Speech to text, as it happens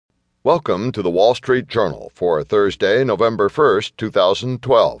Welcome to the Wall Street Journal for Thursday, November 1st,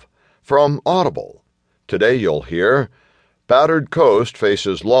 2012. From Audible. Today you'll hear, Battered Coast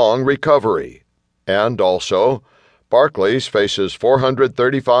faces long recovery. And also, Barclays faces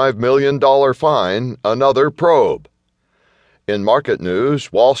 $435 million fine, another probe. In market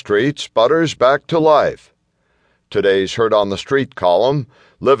news, Wall Street sputters back to life. Today's Heard on the Street column,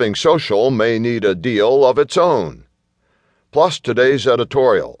 Living Social may need a deal of its own. Plus today's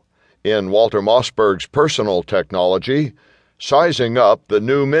editorial, in Walter Mossberg's Personal Technology, Sizing Up the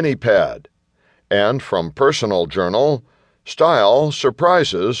New Mini-Pad. And from Personal Journal, Style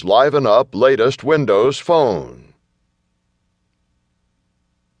Surprises Liven Up Latest Windows Phone.